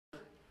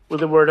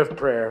with a word of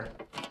prayer.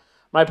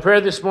 My prayer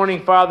this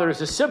morning, Father,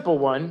 is a simple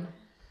one,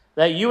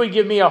 that you would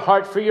give me a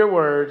heart for your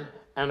word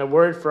and a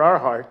word for our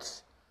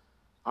hearts.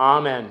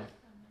 Amen.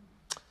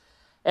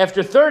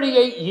 After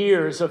 38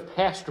 years of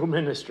pastoral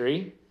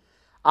ministry,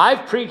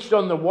 I've preached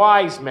on the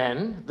wise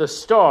men, the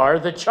star,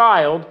 the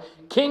child,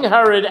 King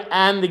Herod,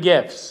 and the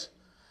gifts.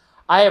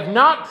 I have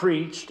not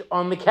preached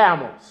on the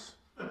camels,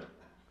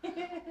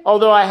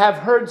 although I have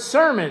heard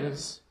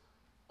sermons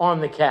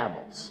on the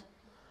camels.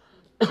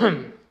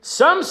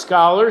 Some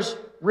scholars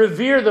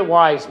revere the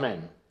wise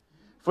men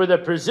for their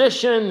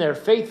position, their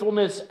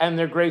faithfulness, and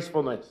their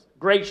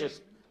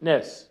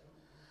graciousness.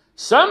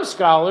 Some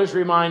scholars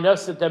remind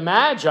us that the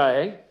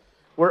Magi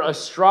were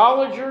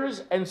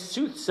astrologers and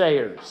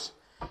soothsayers,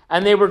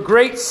 and they were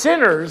great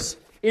sinners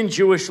in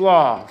Jewish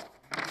law.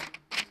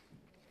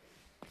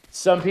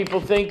 Some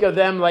people think of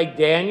them like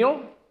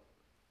Daniel,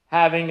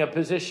 having a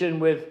position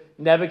with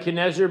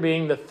Nebuchadnezzar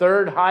being the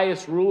third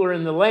highest ruler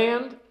in the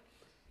land,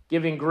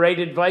 giving great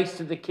advice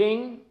to the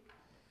king.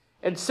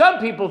 And some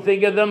people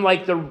think of them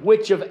like the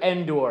witch of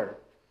Endor,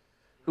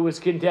 who was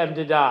condemned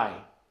to die.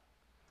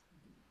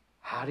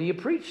 How do you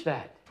preach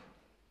that?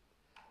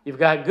 You've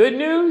got good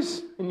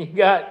news and you've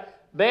got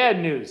bad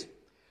news.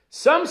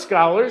 Some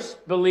scholars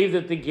believe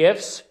that the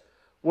gifts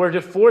were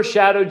to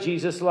foreshadow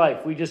Jesus'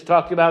 life. We just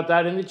talked about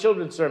that in the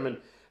children's sermon.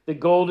 The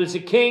gold is a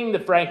king, the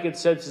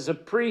frankincense is a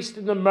priest,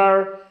 and the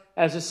myrrh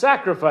as a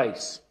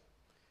sacrifice.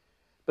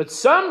 But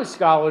some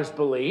scholars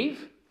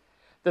believe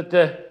that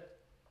the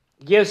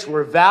gifts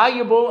were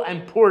valuable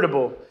and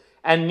portable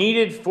and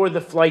needed for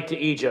the flight to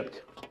Egypt.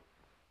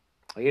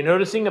 Are you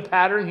noticing a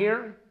pattern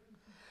here?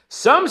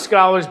 Some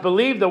scholars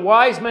believe the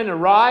wise men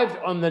arrived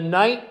on the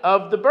night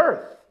of the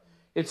birth.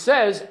 It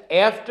says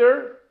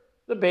after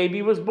the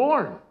baby was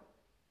born.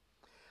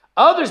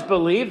 Others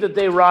believe that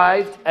they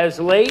arrived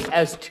as late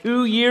as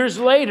 2 years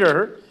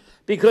later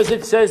because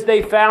it says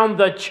they found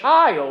the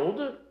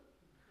child,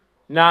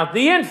 not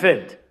the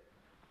infant.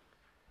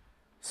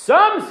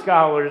 Some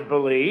scholars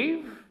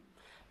believe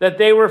that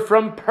they were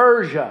from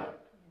Persia,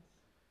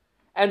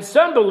 and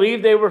some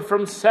believe they were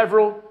from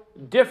several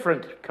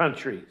different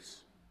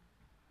countries.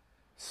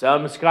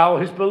 Some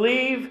scholars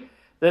believe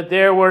that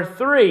there were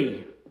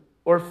 3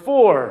 or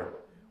 4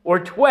 or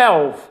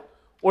 12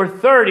 or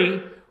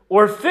 30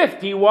 or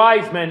 50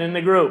 wise men in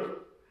the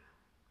group.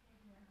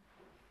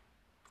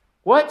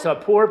 What's a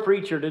poor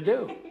preacher to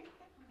do?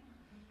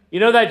 You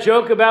know that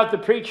joke about the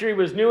preacher? He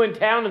was new in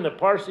town and the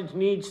parsonage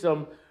needs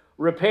some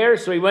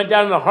repairs, so he went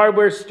down to the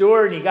hardware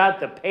store and he got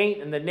the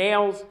paint and the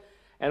nails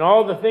and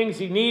all the things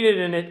he needed,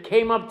 and it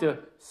came up to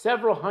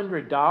several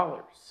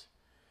 $100s.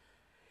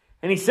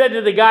 And he said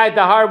to the guy at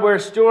the hardware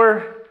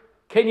store,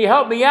 "Can you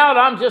help me out?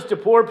 I'm just a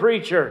poor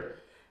preacher."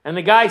 And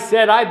the guy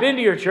said, "I've been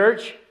to your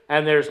church,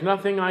 and there's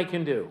nothing I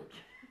can do."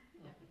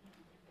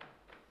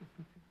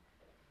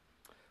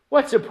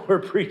 What's a poor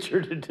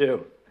preacher to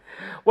do?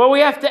 Well, we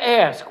have to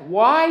ask,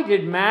 why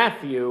did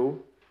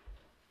Matthew,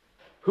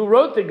 who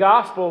wrote the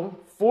gospel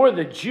for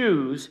the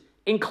Jews,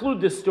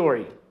 include this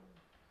story?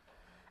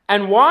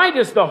 And why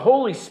does the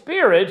Holy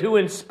Spirit, who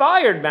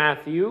inspired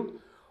Matthew,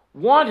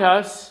 want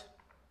us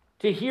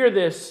to hear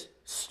this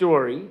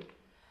story?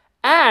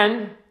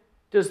 And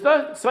does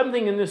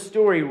something in this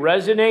story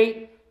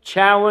resonate,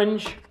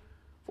 challenge,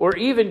 or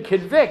even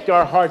convict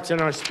our hearts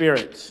and our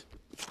spirits?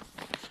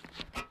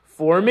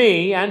 For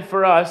me and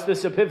for us,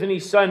 this Epiphany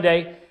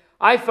Sunday,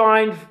 I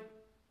find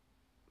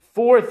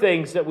 4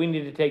 things that we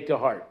need to take to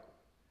heart.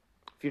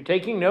 If you're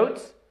taking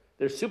notes,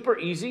 they're super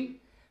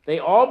easy. They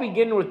all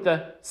begin with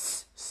the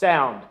S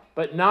sound,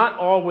 but not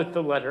all with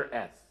the letter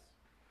S.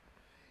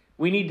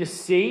 We need to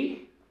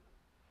see,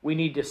 we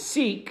need to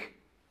seek,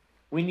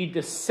 we need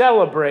to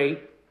celebrate,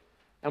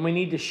 and we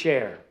need to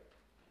share.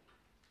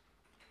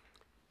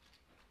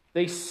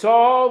 They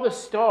saw the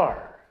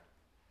star.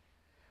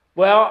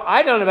 Well,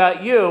 I don't know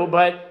about you,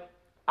 but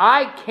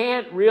I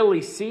can't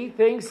really see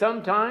things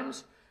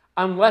sometimes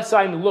unless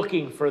I'm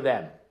looking for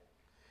them.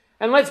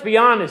 And let's be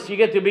honest, you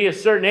get to be a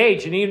certain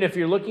age, and even if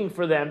you're looking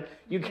for them,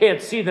 you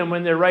can't see them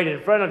when they're right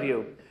in front of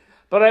you.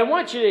 But I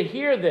want you to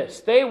hear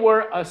this. They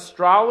were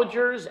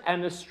astrologers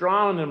and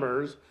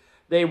astronomers.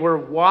 They were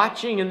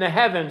watching in the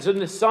heavens.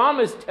 And the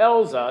psalmist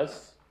tells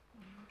us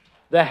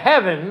the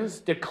heavens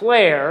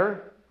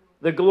declare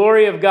the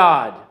glory of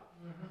God.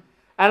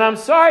 And I'm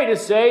sorry to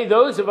say,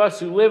 those of us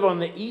who live on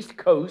the East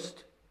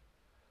Coast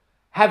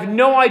have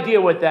no idea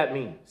what that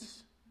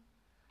means.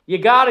 You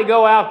got to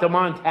go out to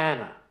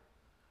Montana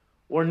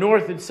or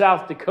North and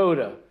South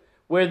Dakota,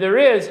 where there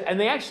is, and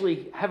they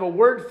actually have a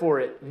word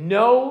for it,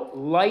 no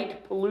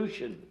light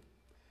pollution.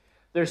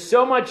 There's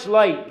so much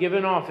light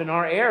given off in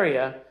our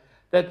area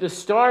that the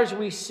stars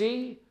we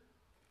see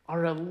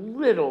are a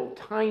little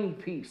tiny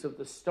piece of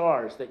the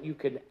stars that you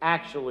can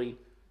actually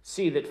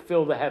see that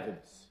fill the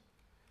heavens.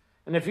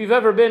 And if you've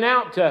ever been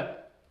out to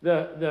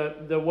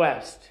the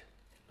West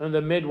and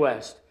the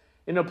Midwest,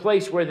 in a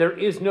place where there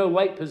is no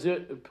light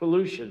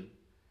pollution,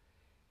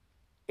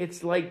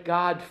 it's like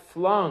God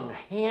flung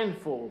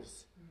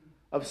handfuls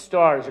of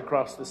stars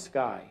across the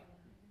sky.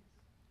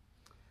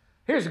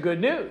 Here's the good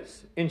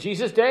news. In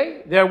Jesus'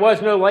 day, there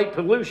was no light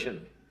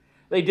pollution.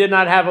 They did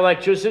not have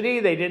electricity.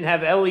 They didn't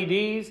have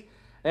LEDs.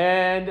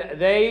 And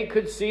they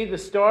could see the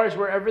stars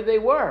wherever they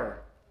were.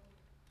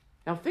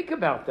 Now think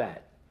about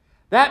that.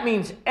 That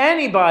means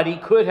anybody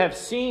could have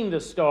seen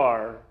the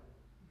star.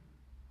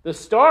 The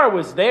star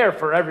was there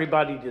for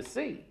everybody to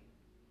see.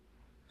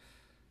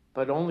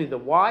 But only the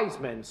wise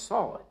men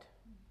saw it.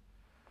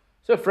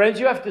 So friends,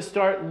 you have to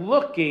start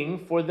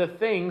looking for the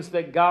things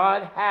that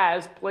God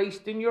has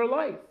placed in your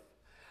life.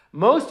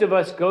 Most of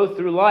us go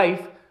through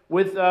life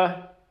with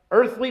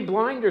earthly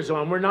blinders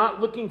on. We're not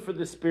looking for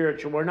the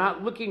spiritual. We're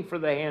not looking for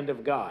the hand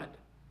of God.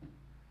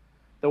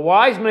 The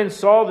wise men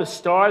saw the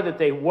star that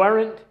they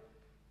weren't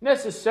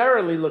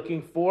necessarily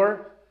looking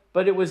for,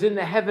 but it was in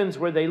the heavens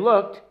where they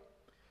looked.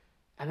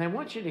 And I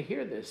want you to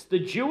hear this. The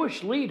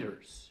Jewish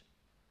leaders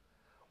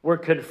were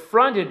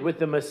confronted with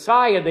the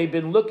Messiah they've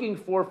been looking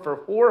for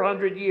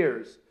 400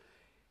 years.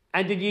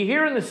 And did you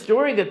hear in the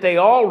story that they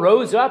all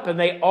rose up and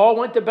they all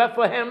went to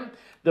Bethlehem?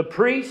 The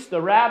priests,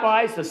 the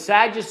rabbis, the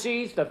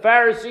Sadducees, the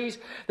Pharisees,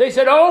 they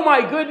said, oh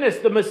my goodness,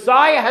 the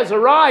Messiah has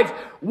arrived.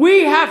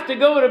 We have to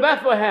go to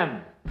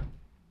Bethlehem.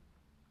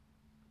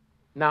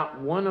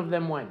 Not one of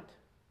them went.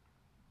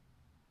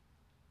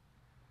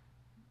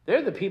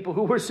 They're the people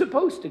who were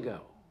supposed to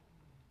go.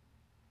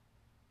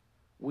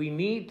 We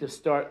need to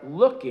start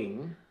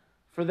looking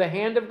for the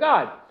hand of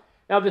God.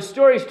 Now, the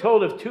story is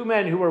told of two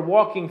men who were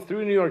walking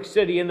through New York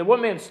City, and the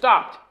one man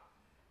stopped.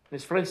 And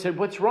his friend said,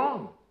 what's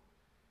wrong?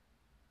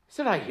 He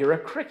said, I hear a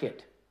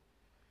cricket.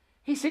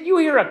 He said, you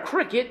hear a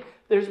cricket?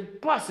 There's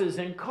buses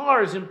and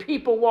cars and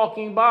people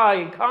walking by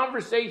and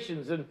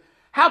conversations. And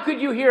how could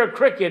you hear a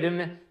cricket?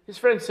 And his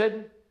friend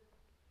said,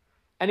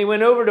 and he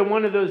went over to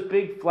one of those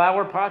big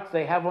flower pots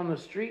they have on the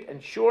street.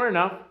 And sure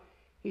enough,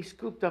 he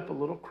scooped up a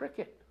little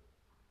cricket.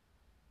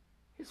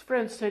 His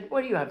friend said,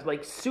 what do you have,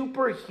 like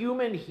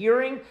superhuman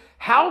hearing?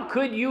 How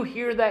could you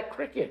hear that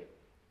cricket?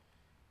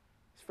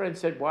 His friend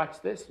said,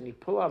 watch this. And he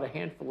pulled out a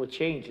handful of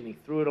change and he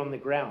threw it on the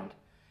ground.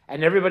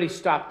 And everybody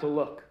stopped to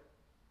look.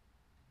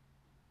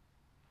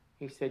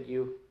 He said,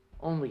 you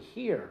only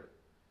hear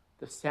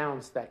the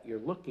sounds that you're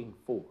looking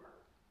for.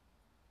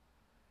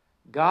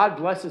 God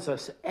blesses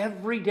us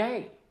every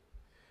day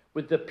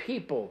with the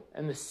people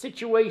and the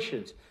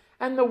situations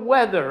and the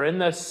weather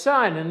and the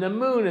sun and the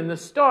moon and the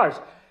stars.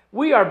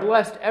 We are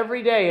blessed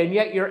every day, and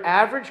yet your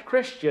average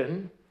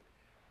Christian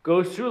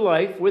goes through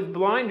life with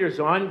blinders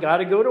on, got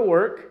to go to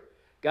work,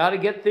 got to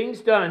get things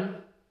done,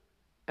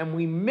 and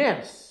we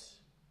miss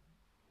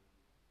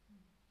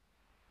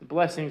the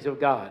blessings of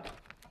God.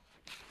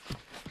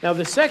 Now,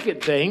 the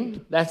second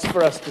thing, that's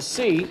for us to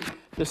see,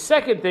 the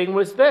second thing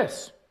was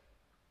this.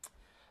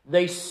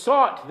 They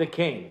sought the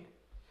king.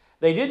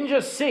 They didn't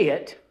just see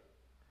it,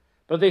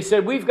 but they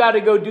said, we've got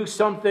to go do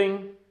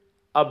something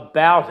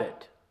about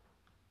it.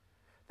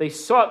 They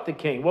sought the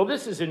king. Well,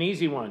 this is an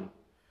easy one.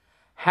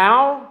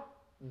 How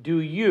do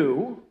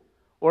you,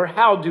 or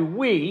how do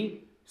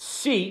we,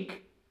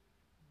 seek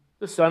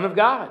the Son of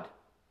God?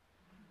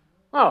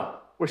 Oh,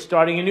 we're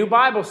starting a new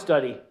Bible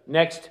study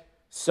next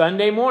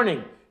Sunday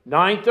morning,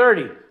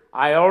 9:30.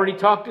 I already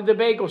talked to the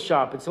bagel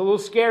shop. It's a little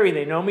scary.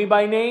 They know me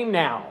by name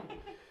now.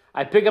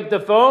 I pick up the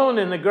phone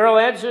and the girl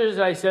answers.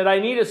 I said, I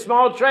need a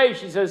small tray.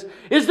 She says,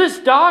 is this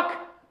Doc?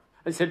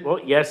 I said, well,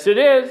 yes, it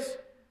is.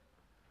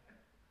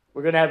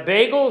 We're going to have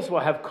bagels,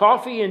 we'll have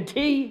coffee and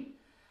tea,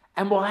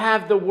 and we'll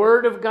have the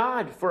Word of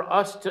God for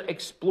us to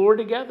explore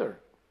together.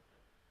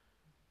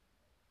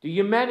 Do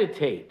you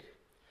meditate?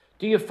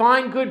 Do you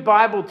find good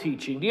Bible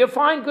teaching? Do you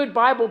find good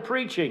Bible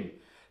preaching?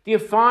 Do you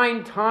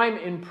find time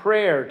in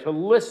prayer to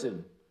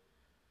listen?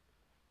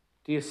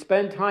 Do you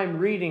spend time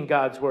reading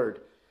God's Word?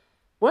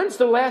 When's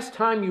the last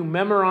time you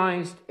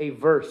memorized a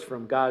verse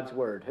from God's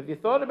Word? Have you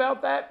thought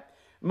about that?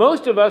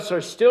 Most of us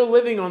are still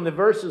living on the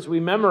verses we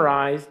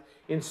memorized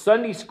in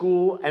Sunday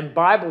school and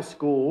Bible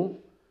school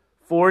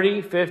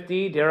 40,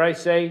 50, dare I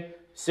say,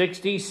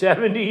 60,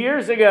 70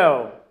 years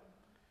ago.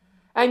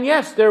 And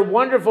yes, they're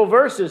wonderful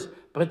verses,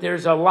 but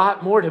there's a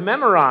lot more to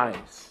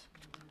memorize.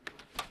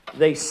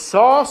 They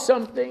saw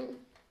something,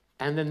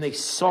 and then they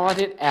sought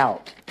it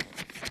out.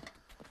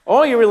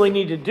 All you really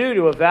need to do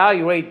to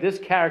evaluate this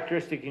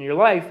characteristic in your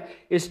life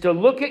is to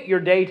look at your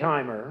day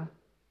timer,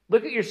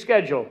 look at your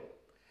schedule.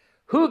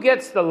 Who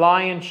gets the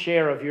lion's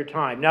share of your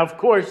time? Now, of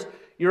course,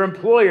 your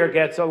employer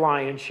gets a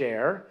lion's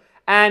share,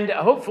 and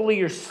hopefully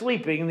you're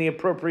sleeping the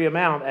appropriate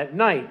amount at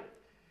night.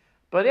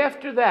 But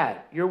after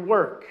that, your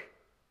work,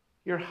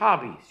 your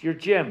hobbies, your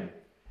gym.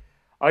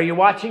 Are you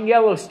watching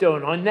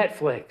Yellowstone on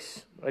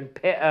Netflix, on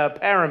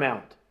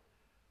Paramount?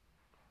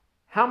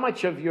 How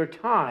much of your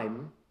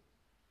time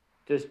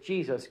does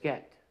Jesus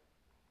get?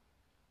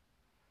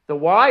 The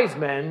wise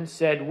men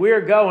said,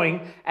 we're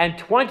going, and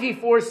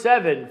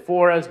 24/7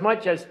 for as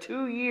much as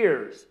 2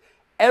 years,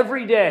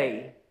 every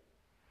day,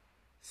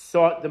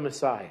 sought the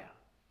Messiah.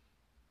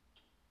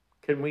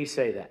 Can we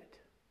say that?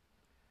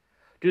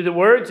 Do the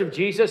words of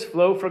Jesus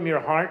flow from your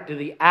heart? Do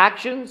the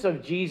actions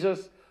of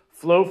Jesus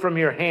flow from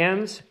your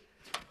hands?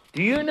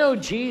 Do you know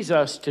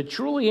Jesus to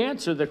truly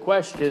answer the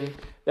question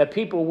that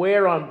people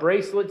wear on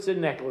bracelets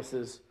and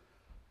necklaces?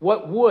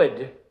 What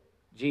would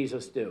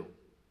Jesus do?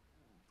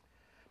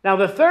 Now,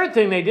 the third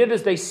thing they did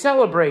is they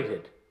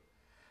celebrated.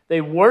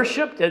 They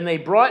worshiped and they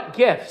brought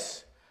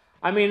gifts.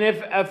 I mean,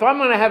 if I'm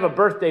going to have a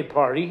birthday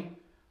party,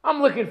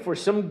 I'm looking for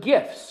some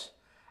gifts.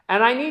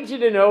 And I need you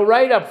to know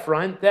right up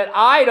front that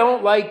I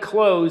don't like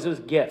clothes as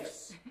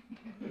gifts.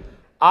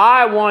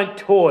 I want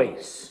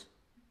toys.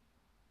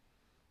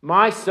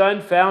 My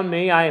son found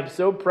me, I am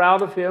so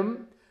proud of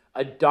him,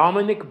 a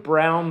Dominic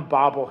Brown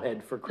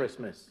bobblehead for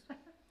Christmas.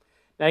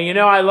 Now, you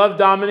know, I love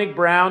Dominic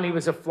Brown. He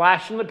was a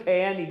flash in the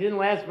pan. He didn't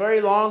last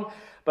very long.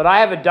 But I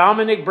have a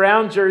Dominic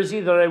Brown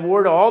jersey that I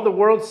wore to all the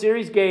World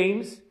Series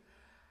games.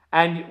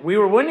 And we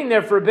were winning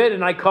there for a bit,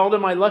 and I called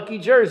him my lucky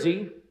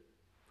jersey.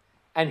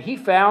 And he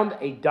found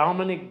a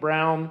Dominic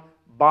Brown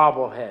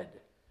bobblehead.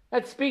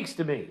 That speaks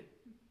to me.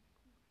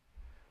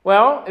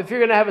 Well, if you're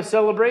going to have a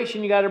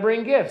celebration, you got to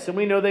bring gifts. And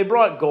we know they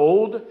brought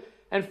gold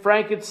and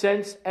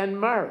frankincense and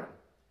myrrh.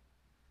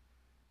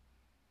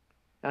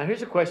 Now,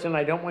 here's a question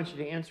I don't want you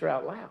to answer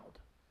out loud.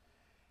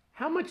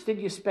 How much did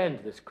you spend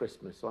this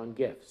Christmas on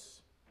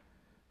gifts?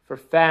 For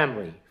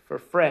family, for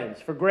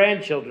friends, for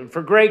grandchildren,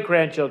 for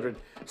great-grandchildren,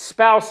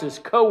 spouses,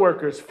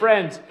 co-workers,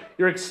 friends,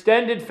 your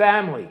extended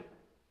family.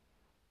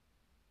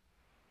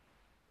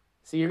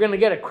 See, you're going to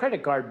get a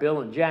credit card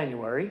bill in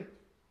January.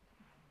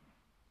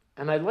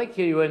 And I'd like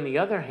you, on the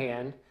other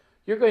hand,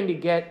 you're going to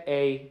get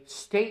a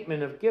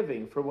statement of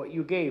giving for what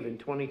you gave in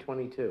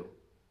 2022.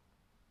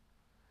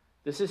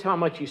 This is how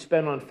much you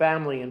spent on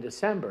family in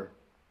December.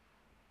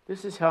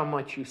 This is how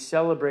much you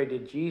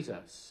celebrated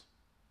Jesus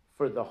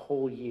for the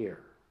whole year.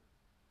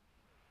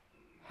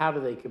 How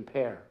do they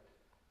compare?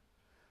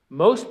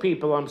 Most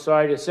people, I'm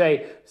sorry to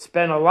say,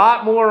 spend a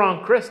lot more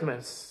on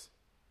Christmas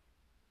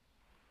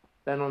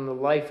than on the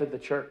life of the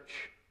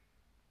church.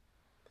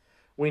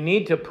 We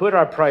need to put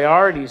our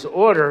priorities in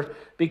order,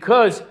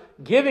 because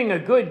giving a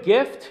good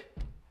gift,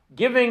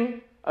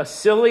 giving a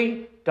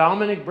silly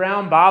Dominic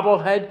Brown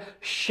bobblehead,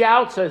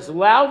 shouts as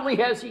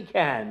loudly as he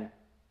can,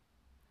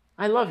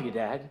 "I love you,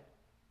 Dad."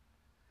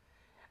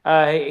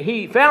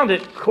 He found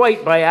it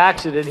quite by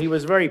accident. He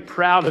was very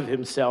proud of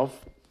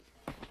himself.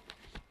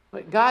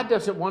 But God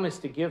doesn't want us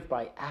to give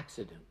by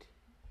accident.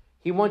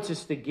 He wants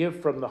us to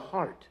give from the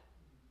heart.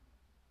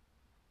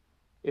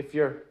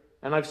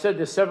 And I've said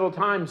this several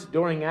times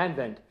during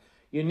Advent,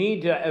 you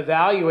need to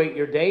evaluate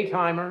your day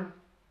timer,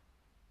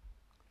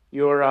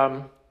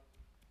 your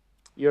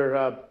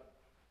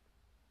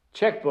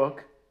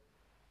checkbook,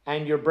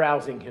 and your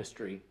browsing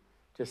history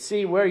to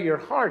see where your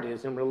heart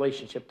is in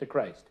relationship to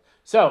Christ.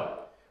 So,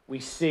 we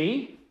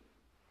see,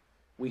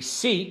 we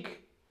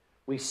seek,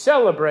 we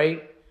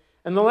celebrate,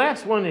 and the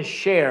last one is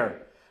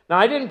share. Now,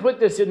 I didn't put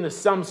this in the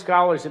Some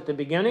Scholars at the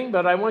beginning,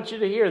 but I want you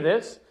to hear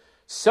this.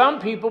 Some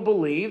people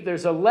believe,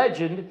 there's a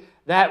legend,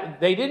 that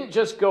they didn't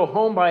just go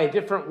home by a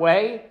different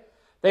way.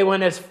 They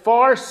went as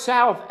far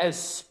south as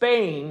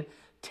Spain,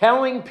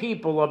 telling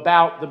people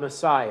about the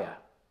Messiah.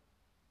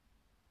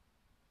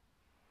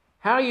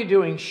 How are you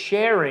doing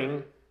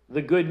sharing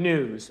the good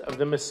news of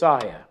the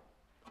Messiah?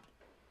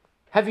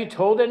 Have you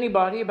told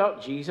anybody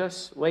about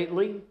Jesus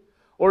lately?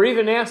 Or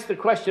even asked the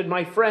question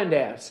my friend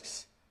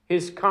asks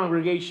his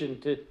congregation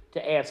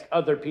to ask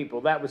other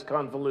people. That was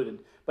convoluted.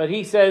 But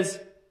he says,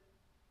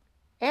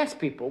 ask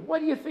people, what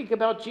do you think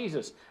about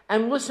Jesus?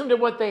 And listen to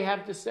what they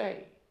have to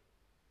say.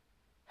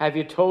 Have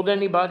you told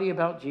anybody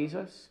about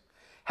Jesus?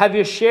 Have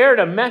you shared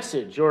a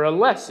message or a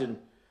lesson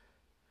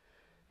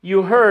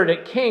you heard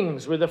at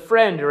King's with a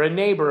friend or a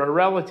neighbor or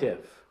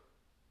relative?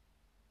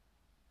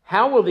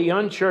 How will the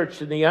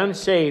unchurched and the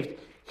unsaved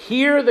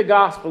hear the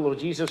gospel of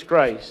Jesus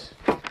Christ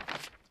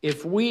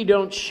if we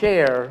don't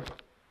share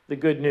the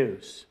good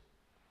news?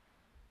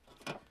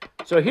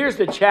 So here's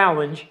the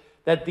challenge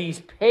that these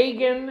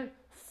pagan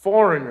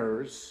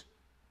foreigners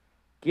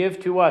give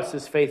to us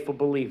as faithful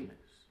believers.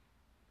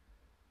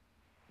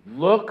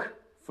 Look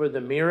for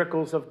the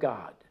miracles of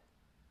God.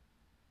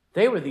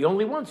 They were the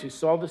only ones who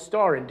saw the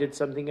star and did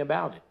something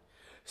about it.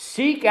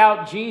 Seek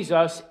out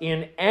Jesus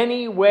in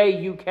any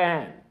way you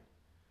can.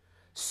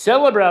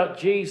 Celebrate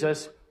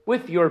Jesus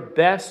with your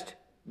best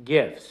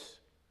gifts.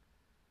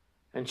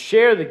 And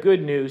share the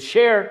good news,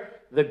 share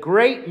the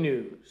great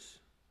news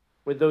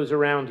with those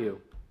around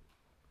you.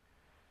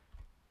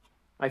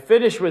 I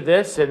finish with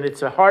this, and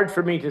it's hard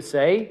for me to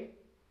say.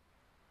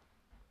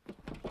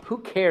 Who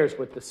cares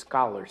what the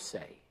scholars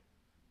say?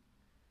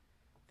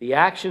 The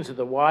actions of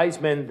the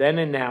wise men then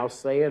and now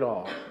say it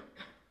all.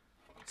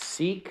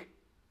 Seek,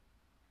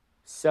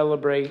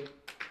 celebrate,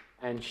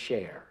 and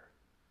share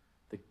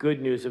the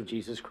good news of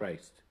Jesus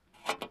Christ.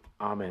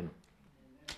 Amen.